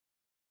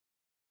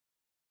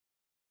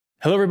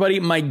Hello, everybody.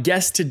 My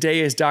guest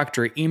today is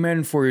Dr.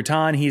 Iman.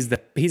 He's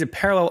a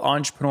parallel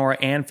entrepreneur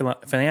and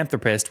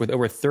philanthropist with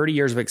over 30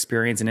 years of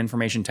experience in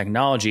information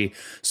technology,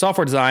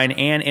 software design,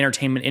 and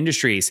entertainment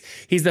industries.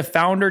 He's the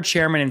founder,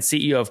 chairman, and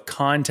CEO of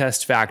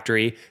Contest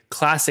Factory,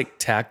 Classic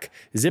Tech,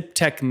 Zip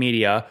Tech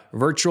Media,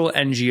 Virtual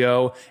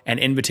NGO, and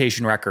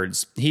Invitation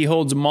Records. He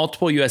holds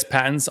multiple U.S.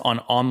 patents on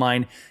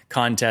online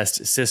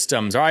contest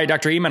systems. All right,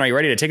 Dr. Iman, are you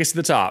ready to take us to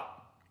the top?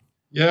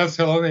 Yes.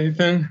 Hello,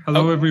 Nathan.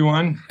 Hello,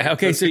 everyone.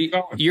 Okay, so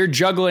you're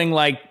juggling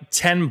like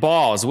 10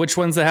 balls. Which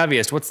one's the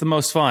heaviest? What's the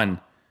most fun?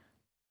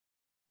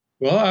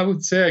 Well, I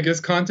would say, I guess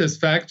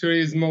Contest Factory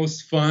is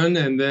most fun.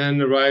 And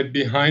then right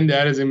behind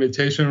that is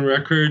Invitation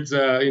Records,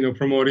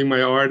 promoting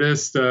my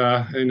artist,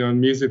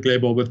 music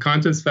label. But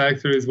Contest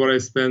Factory is what I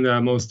spend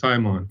most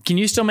time on. Can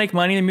you still make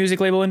money in the music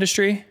label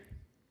industry?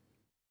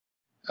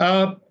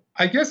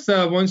 I guess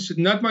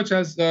not much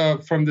as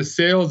from the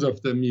sales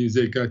of the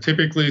music.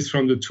 Typically, it's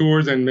from the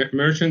tours and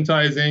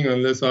merchandising,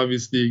 unless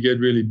obviously you get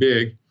really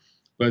big.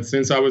 But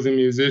since I was a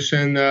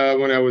musician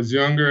when I was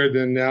younger,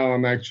 then now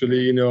I'm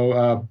actually,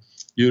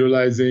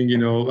 utilizing,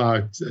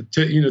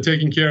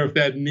 taking care of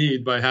that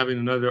need by having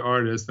another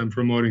artist and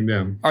promoting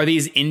them. Are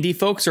these indie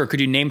folks, or could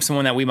you name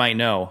someone that we might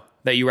know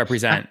that you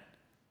represent?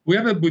 We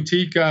have a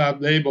boutique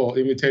label,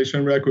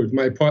 Invitation Records.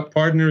 My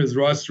partner is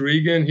Ross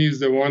Regan.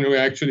 He's the one who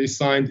actually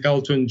signed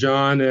Elton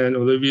John and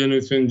Olivia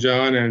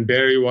Newton-John and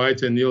Barry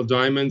White and Neil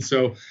Diamond.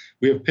 So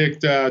we have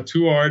picked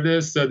two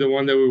artists. The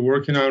one that we're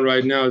working on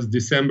right now is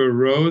December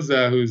Rose,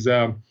 who's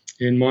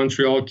in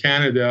Montreal,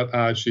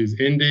 Canada. She's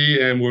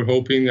indie, and we're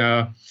hoping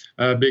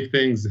big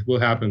things will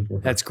happen for her.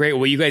 That's great.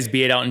 Will you guys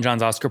be at Elton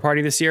John's Oscar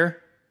party this year?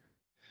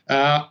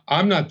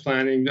 I'm not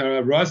planning.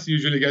 Russ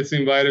usually gets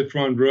invited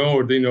front row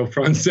or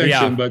front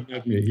section, but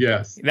not me.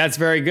 Yes, that's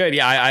very good.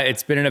 Yeah,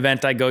 it's been an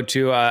event I go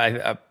to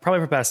probably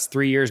for the past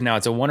 3 years now.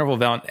 It's a wonderful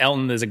event.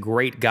 Elton is a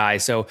great guy,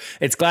 so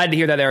it's glad to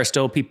hear that there are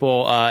still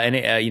people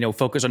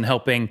focused on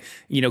helping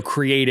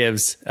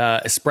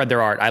creatives spread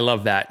their art. I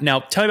love that.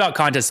 Now, tell me about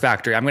Contest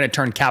Factory. I'm going to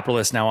turn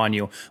capitalist now on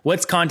you.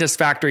 What's Contest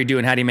Factory do,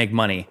 and how do you make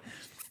money?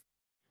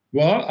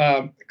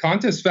 Well,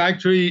 Contest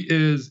Factory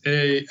is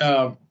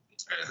a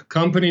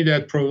company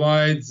that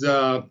provides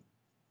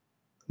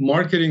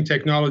marketing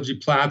technology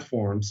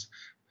platforms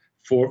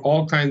for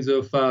all kinds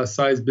of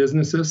size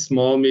businesses,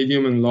 small,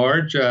 medium, and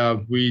large.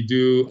 We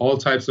do all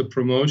types of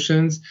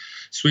promotions,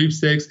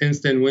 sweepstakes,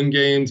 instant win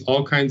games,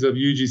 all kinds of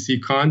UGC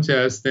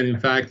contests. And in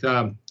fact,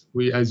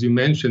 as you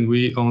mentioned,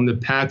 we own the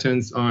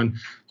patents on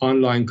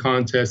online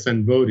contests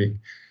and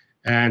voting.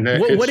 And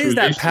what is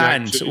that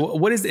patent?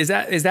 What is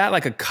that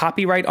like a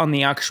copyright on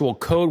the actual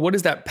code? What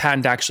does that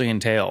patent actually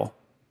entail?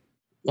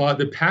 Well,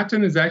 the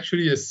patent is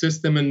actually a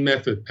system and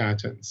method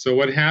patent. So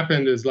what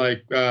happened is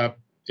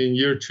in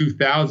year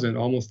 2000,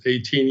 almost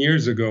 18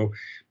 years ago,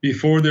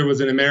 before there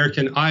was an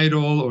American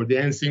Idol or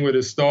Dancing with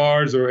the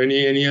Stars or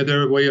any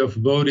other way of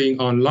voting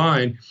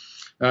online,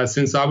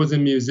 since I was a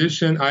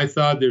musician, I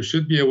thought there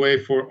should be a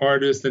way for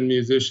artists and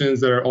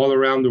musicians that are all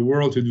around the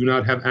world who do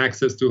not have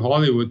access to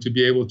Hollywood to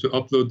be able to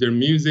upload their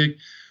music,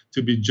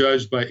 to be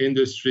judged by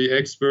industry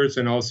experts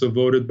and also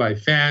voted by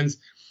fans.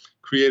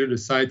 Created a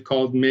site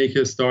called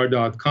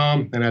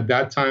makeastar.com. And at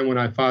that time, when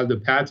I filed the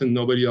patent,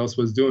 nobody else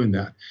was doing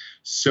that.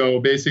 So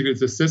basically,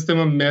 it's a system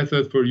and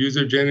method for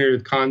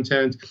user-generated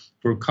content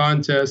for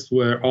contests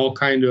where all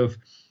kind of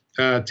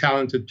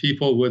talented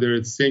people, whether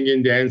it's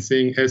singing,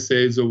 dancing,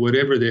 essays, or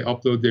whatever, they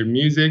upload their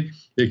music.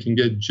 They can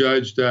get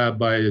judged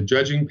by a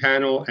judging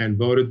panel and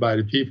voted by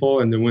the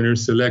people, and the winner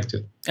is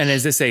selected. And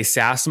is this a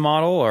SaaS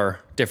model or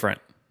different?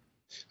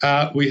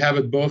 We have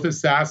it both a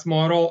SaaS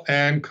model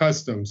and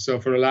custom. So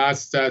for the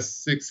last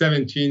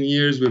 17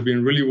 years, we've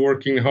been really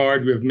working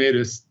hard. We've made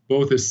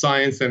both a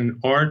science and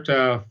art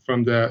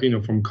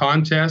from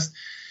contest.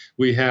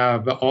 We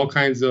have all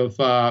kinds of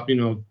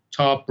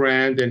top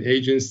brand and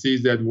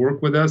agencies that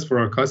work with us for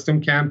our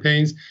custom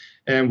campaigns.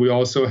 And we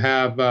also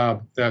have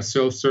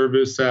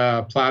self-service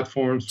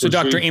platforms. So,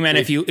 Dr. Iman,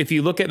 if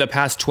you look at the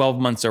past 12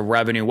 months of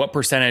revenue, what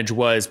percentage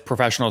was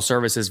professional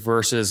services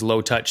versus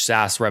low-touch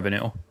SaaS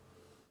revenue?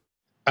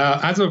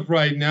 As of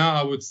right now,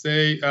 I would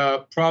say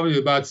probably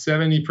about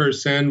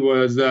 70%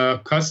 was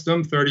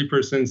custom,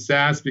 30%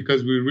 SaaS,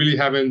 because we really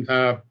haven't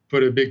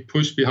put a big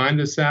push behind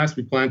the SaaS.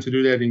 We plan to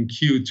do that in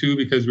Q2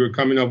 because we're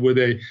coming up with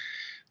a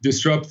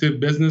disruptive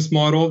business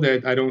model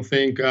that I don't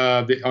think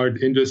our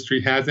industry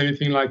has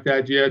anything like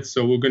that yet.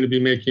 So we're going to be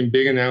making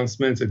big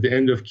announcements at the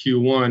end of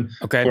Q1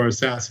 for a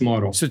SaaS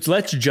model. So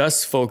let's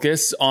just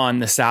focus on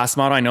the SaaS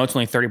model. I know it's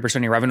only 30%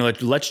 of your revenue.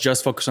 Let's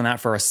just focus on that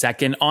for a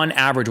second. On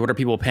average, what are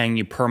people paying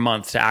you per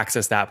month to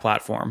access that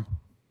platform?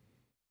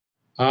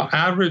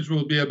 Average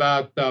will be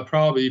about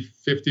probably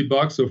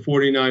 $50 or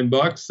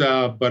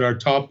 $49, but our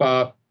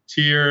top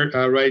tier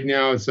right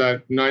now is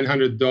at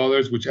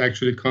 $900, which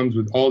actually comes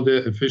with all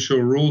the official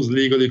rules,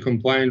 legally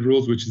compliant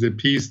rules, which is a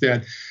piece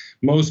that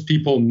most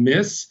people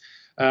miss.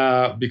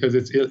 because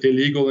it's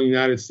illegal in the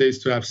United States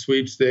to have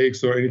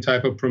sweepstakes or any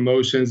type of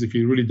promotions if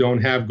you really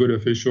don't have good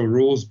official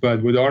rules.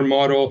 But with our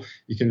model,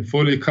 you can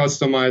fully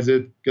customize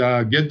it,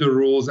 get the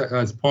rules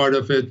as part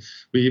of it.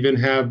 We even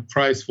have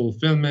price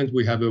fulfillment.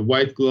 We have a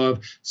white glove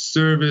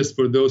service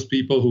for those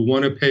people who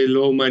want to pay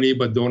low money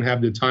but don't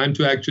have the time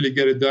to actually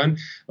get it done.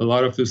 A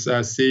lot of the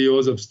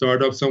CEOs of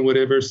startups and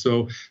whatever.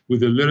 So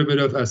with a little bit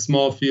of a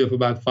small fee of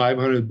about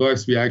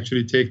 $500, we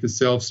actually take the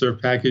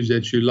self-serve package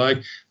that you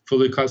like,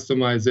 fully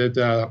customize it,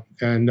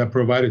 and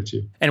provide it to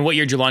you. And what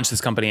year did you launch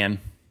this company in?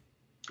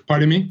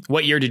 Pardon me?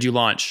 What year did you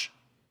launch?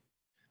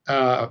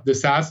 The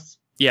SaaS?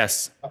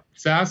 Yes.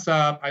 SaaS,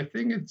 I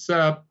think it's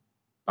about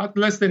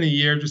less than a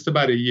year, just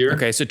about a year.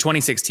 Okay, so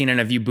 2016. And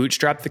have you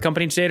bootstrapped the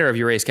company to date, or have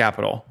you raised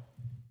capital?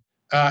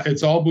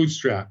 It's all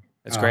bootstrap.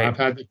 That's great. I've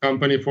had the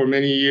company for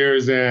many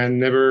years and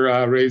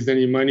never raised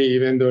any money,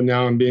 even though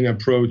now I'm being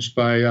approached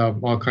by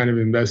all kind of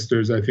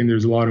investors. I think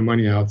there's a lot of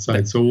money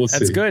outside, so we'll see.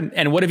 That's good.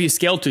 And what have you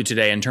scaled to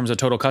today in terms of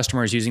total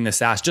customers using the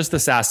SaaS, just the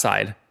SaaS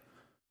side?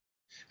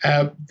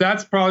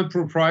 That's probably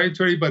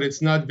proprietary, but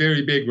it's not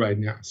very big right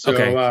now. So,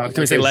 okay.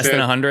 Can we say less than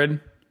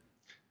 100?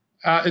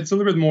 It's a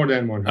little bit more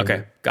than 100.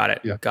 Okay, got it.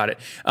 Yeah. Got it.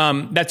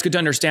 That's good to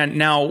understand.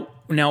 Now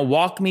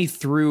walk me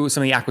through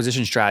some of the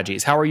acquisition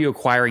strategies. How are you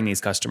acquiring these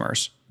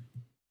customers?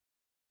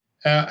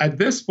 At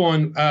this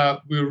point,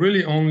 we're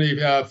really only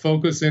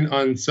focusing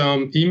on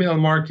some email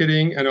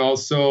marketing and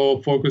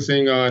also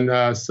focusing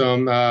on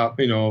some,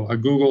 a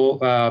Google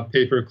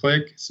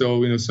pay-per-click. So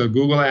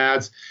Google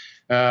ads.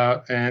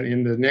 And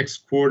in the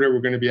next quarter,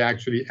 we're going to be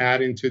actually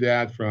adding to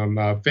that from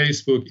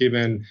Facebook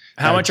even.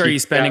 How much are you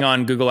spending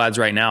on Google ads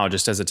right now,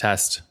 just as a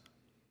test?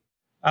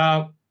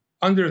 Under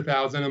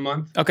 $1,000 a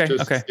month. Okay.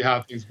 Just okay. To see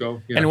how things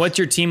go. Yeah. And what's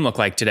your team look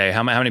like today?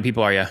 How many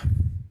people are you?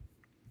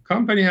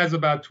 Company has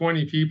about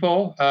 20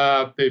 people.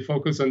 They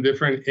focus on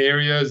different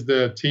areas.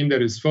 The team that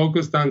is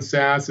focused on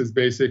SaaS is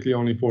basically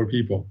only 4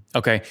 people.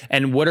 Okay.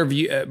 And what are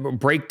you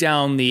break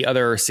down the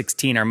other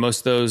 16? Are most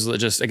of those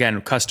just, again,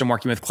 custom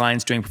working with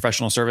clients doing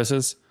professional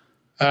services?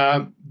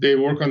 They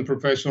work on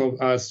professional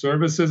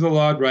services a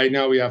lot. Right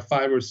now, we have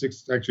 5 or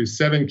 6, actually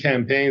 7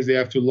 campaigns they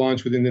have to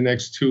launch within the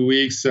next 2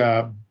 weeks.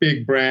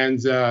 Big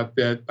brands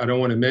that I don't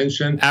want to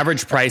mention.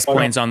 Average price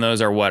points on those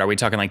are what? Are we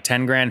talking like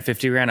 10 grand,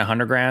 50 grand,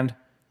 100 grand?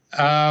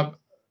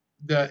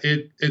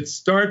 It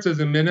starts as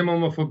a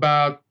minimum of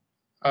about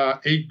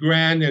 $8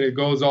 grand, and it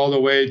goes all the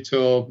way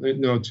till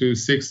to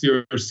 60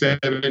 or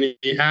 70.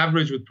 The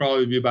average would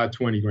probably be about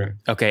 20 grand.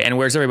 Okay, and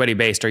where's everybody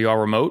based? Are you all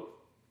remote?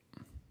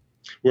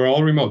 We're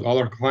all remote. All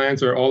our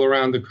clients are all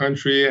around the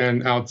country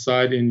and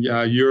outside in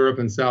Europe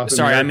and South America.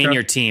 Sorry, I mean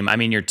your team.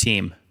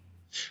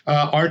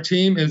 Our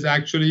team is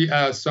actually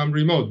some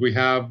remote. We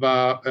have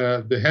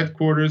the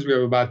headquarters. We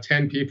have about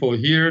 10 people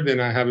here. Then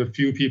I have a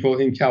few people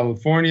in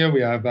California.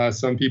 We have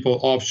some people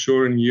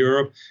offshore in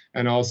Europe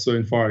and also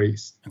in Far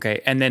East.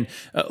 Okay. And then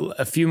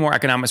a few more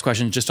economics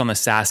questions just on the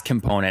SaaS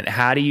component.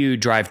 How do you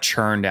drive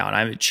churn down?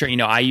 I'm sure,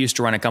 I used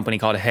to run a company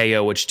called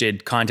Heyo, which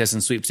did contests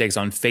and sweepstakes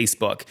on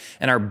Facebook.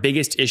 And our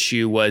biggest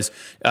issue was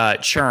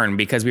churn,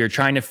 because we were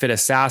trying to fit a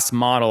SaaS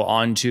model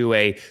onto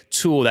a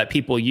tool that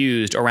people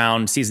used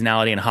around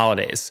seasonality and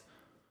holidays.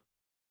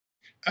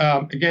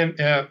 Again,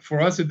 for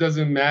us, it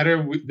doesn't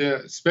matter.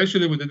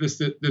 Especially with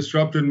the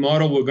disrupted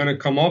model we're going to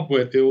come up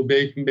with, it will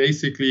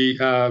basically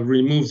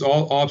removes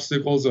all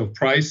obstacles of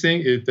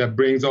pricing. It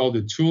brings all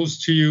the tools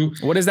to you.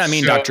 What does that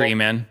mean, Dr.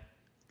 Iman?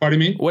 Pardon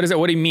me? What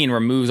do you mean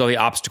removes all the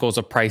obstacles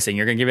of pricing?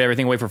 You're going to give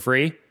everything away for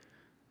free?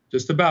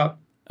 Just about.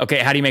 Okay.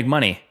 How do you make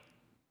money?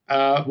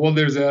 Well,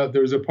 there's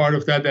a part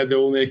of that they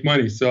will make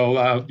money.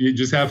 So you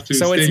just have to.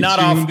 So it's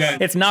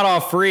not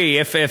all free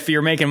if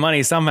you're making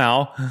money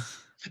somehow.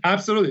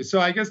 Absolutely. So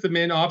I guess the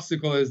main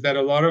obstacle is that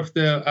a lot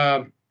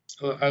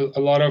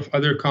of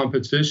other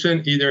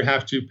competition either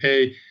have to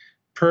pay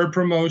per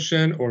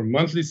promotion or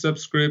monthly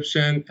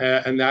subscription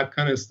and that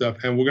kind of stuff.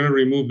 And we're going to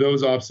remove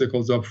those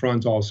obstacles up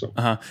front also.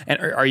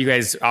 And are you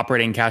guys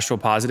operating cash flow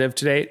positive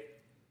to date?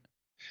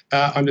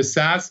 On the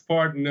SaaS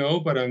part, no,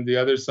 but on the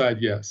other side,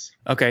 yes.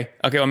 Okay.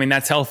 Well, I mean,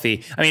 that's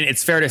healthy. I mean,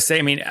 it's fair to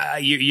say,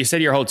 you said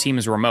your whole team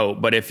is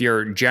remote, but if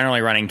you're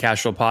generally running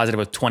cash flow positive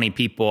with 20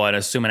 people and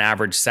assume an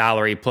average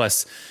salary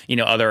plus,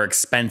 other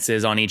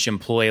expenses on each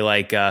employee,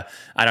 like, I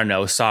don't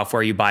know,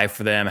 software you buy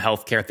for them,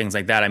 healthcare, things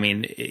like that. I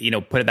mean,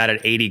 put that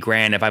at 80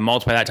 grand. If I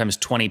multiply that times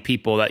 20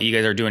 people, that you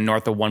guys are doing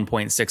north of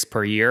 1.6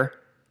 per year.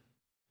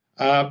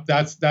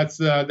 That's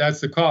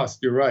the cost.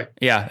 You're right.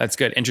 Yeah, that's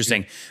good.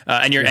 Interesting.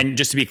 And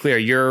just to be clear,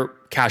 you're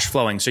cash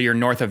flowing, so you're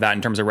north of that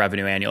in terms of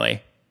revenue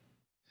annually.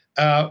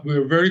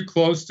 We're very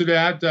close to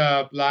that.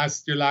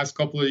 Last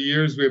couple of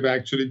years, we've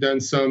actually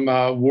done some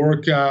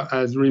work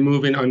as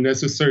removing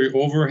unnecessary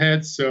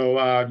overhead.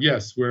 So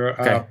yes, we're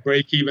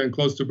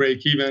close to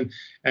break even,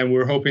 and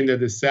we're hoping that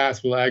the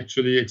SaaS will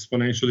actually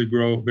exponentially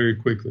grow very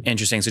quickly.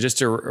 Interesting. So just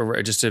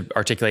to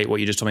articulate what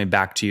you just told me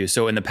back to you.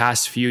 So in the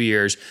past few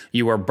years,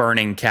 you were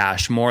burning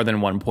cash more than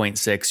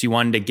 1.6. You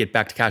wanted to get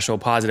back to cash flow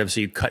positive,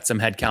 so you cut some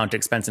headcount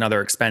expense and other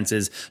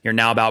expenses. You're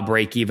now about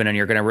break even, and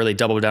you're going to really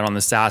double down on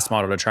the SaaS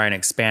model to try and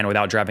expand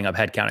without driving up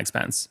headcount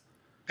expense.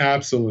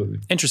 Absolutely.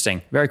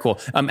 Interesting. Very cool.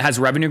 Has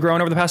revenue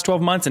grown over the past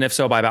 12 months? And if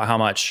so, by about how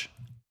much?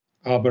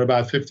 But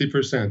about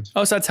 50%.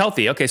 Oh, so that's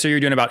healthy. Okay. So you're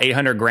doing about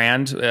 800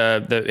 grand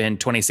in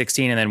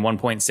 2016 and then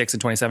 1.6 in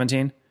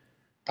 2017?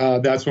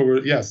 That's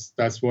what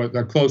that's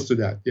what close to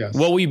that. Yes.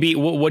 What will you beat?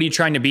 What are you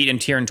trying to beat in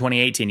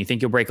 2018? You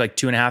think you'll break like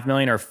 2.5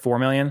 million or 4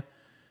 million?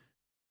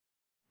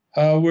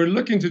 We're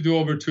looking to do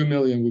over 2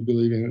 million, we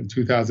believe, in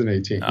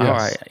 2018. All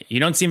right. You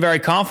don't seem very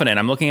confident.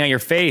 I'm looking at your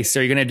face.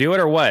 Are you going to do it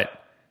or what?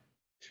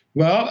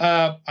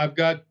 Well, I've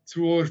got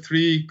 2 or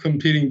 3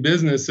 competing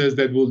businesses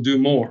that will do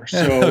more.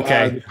 So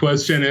okay. The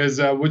question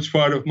is, which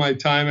part of my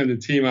time and the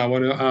team I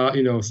want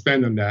to,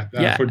 spend on that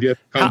for the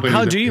company.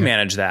 How do you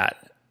manage that?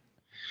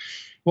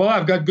 Well,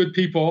 I've got good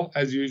people,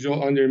 as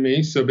usual, under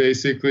me. So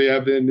basically,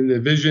 I've been the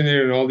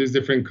visionary in all these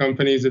different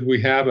companies that we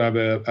have. I have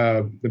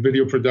a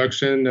video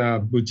production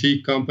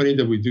boutique company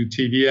that we do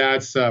TV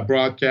ads,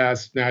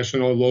 broadcast,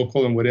 national,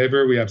 local, and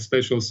whatever. We have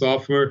special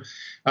software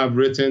I've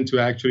written to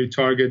actually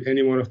target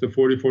any one of the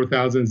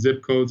 44,000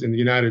 zip codes in the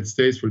United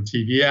States for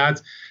TV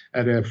ads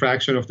at a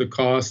fraction of the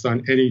cost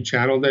on any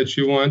channel that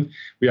you want.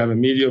 We have a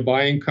media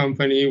buying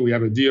company. We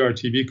have a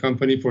DRTV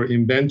company for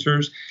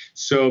inventors.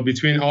 So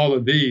between all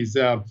of these,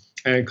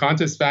 and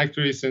Contest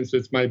Factory, since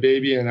it's my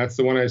baby, and that's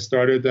the one I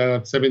started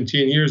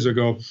 17 years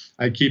ago,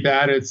 I keep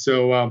at it.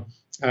 So,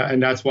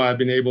 and that's why I've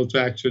been able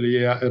to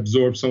actually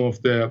absorb some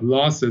of the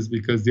losses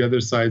because the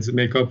other sides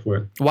make up for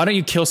it. Why don't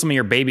you kill some of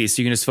your babies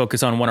so you can just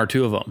focus on 1 or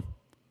 2 of them?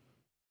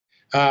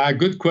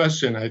 Good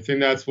question. I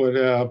think that's what,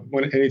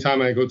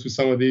 anytime I go to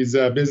some of these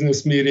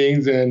business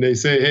meetings and they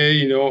say,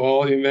 hey,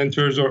 all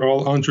inventors or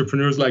all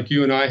entrepreneurs like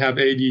you and I have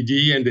ADD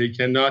and they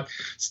cannot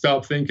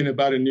stop thinking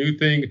about a new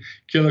thing,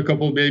 kill a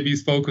couple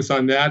babies, focus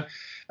on that.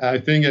 I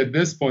think at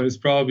this point, it's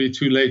probably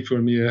too late for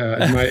me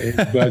at my age.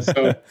 But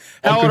so,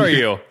 how old are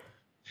you?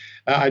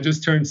 I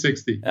just turned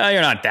 60.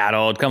 You're not that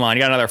old. Come on.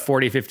 You got another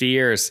 40, 50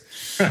 years.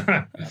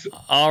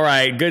 All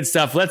right. Good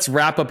stuff. Let's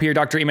wrap up here,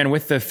 Dr. Iman,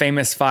 with the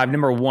famous 5.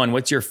 Number 1,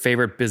 what's your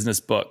favorite business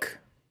book?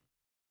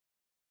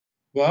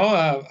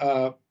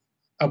 Well,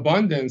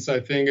 Abundance, I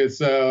think,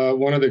 is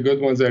one of the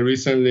good ones I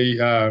recently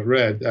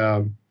read.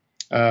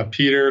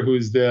 Peter,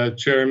 who's the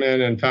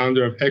chairman and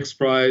founder of X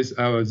Prize.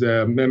 I was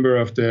a member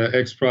of the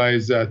X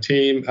Prize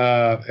team,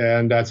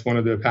 and that's one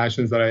of the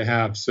passions that I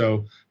have.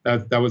 So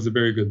that was a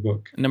very good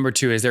book. Number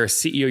 2, is there a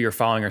CEO you're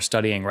following or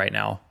studying right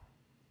now?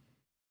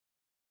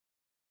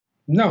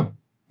 No.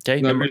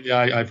 Okay.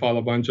 I follow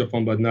a bunch of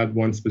them, but not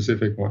one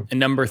specific one. And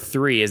number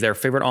 3, is there a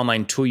favorite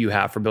online tool you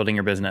have for building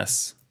your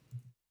business?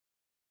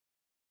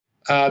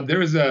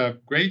 There is a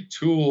great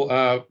tool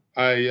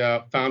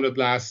I found it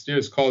last year.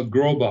 It's called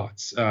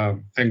GrowBots.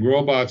 And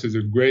GrowBots is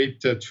a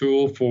great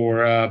tool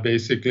for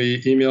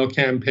basically email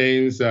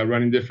campaigns,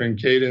 running different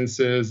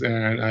cadences.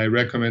 And I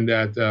recommend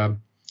that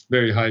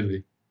very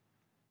highly.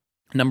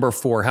 Number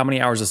 4, how many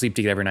hours of sleep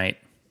do you get every night?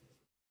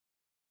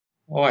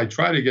 Oh, I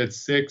try to get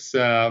 6,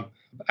 at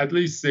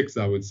least 6,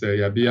 I would say.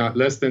 Yeah, beyond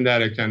less than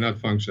that, I cannot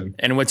function.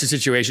 And what's your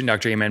situation,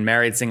 Dr. Iman?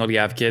 Married, single, do you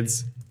have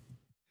kids?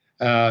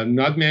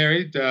 Not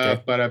married,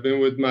 Okay. but I've been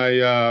with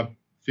my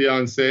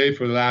fiance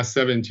for the last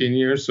 17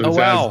 years. So Oh,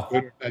 wow.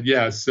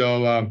 Yeah.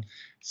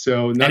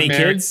 So not Any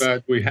married, kids?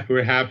 but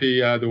we're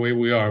happy the way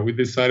we are. We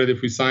decided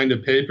if we sign the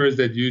papers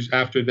that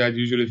after that,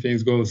 usually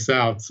things go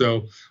south.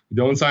 So we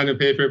don't sign the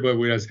paper, but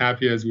we're as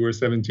happy as we were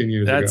 17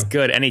 years ago. That's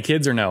good. Any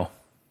kids or no?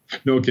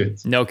 No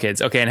kids. No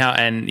kids. Okay.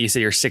 And you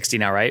say you're 60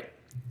 now, right?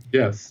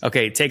 Yes.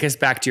 Okay. Take us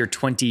back to your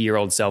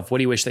 20-year-old self. What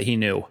do you wish that he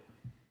knew?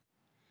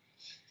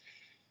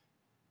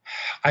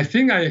 I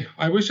think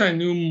I wish I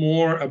knew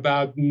more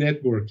about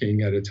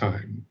networking at a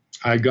time.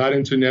 I got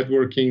into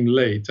networking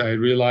late. I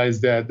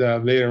realized that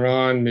later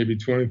on, maybe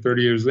 20,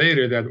 30 years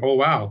later, that, oh,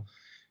 wow,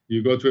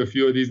 you go to a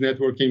few of these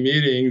networking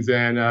meetings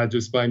and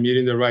just by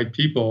meeting the right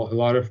people, a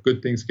lot of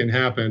good things can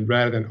happen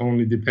rather than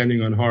only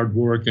depending on hard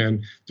work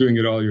and doing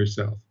it all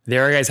yourself.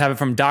 There you guys have it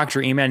from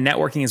Dr. Iman.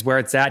 Networking is where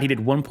it's at. He did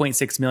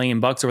 1.6 million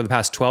bucks over the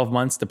past 12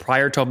 months. The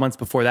prior 12 months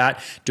before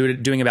that,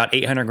 doing about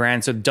 800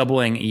 grand. So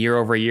doubling year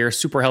over year,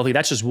 super healthy.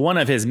 That's just one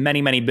of his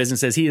many, many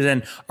businesses. He is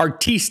an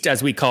artiste,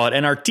 as we call it,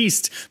 an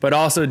artiste, but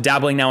also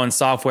dabbling now in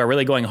software,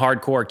 really going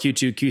hardcore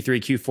Q2,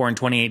 Q3, Q4 in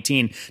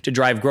 2018 to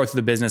drive growth of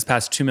the business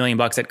past 2 million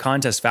bucks at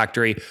Contest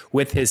Factory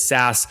with his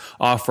SaaS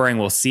offering.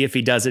 We'll see if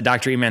he does it.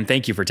 Dr. Iman,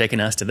 thank you for taking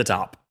us to the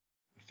top.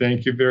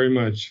 Thank you very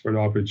much for the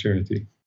opportunity.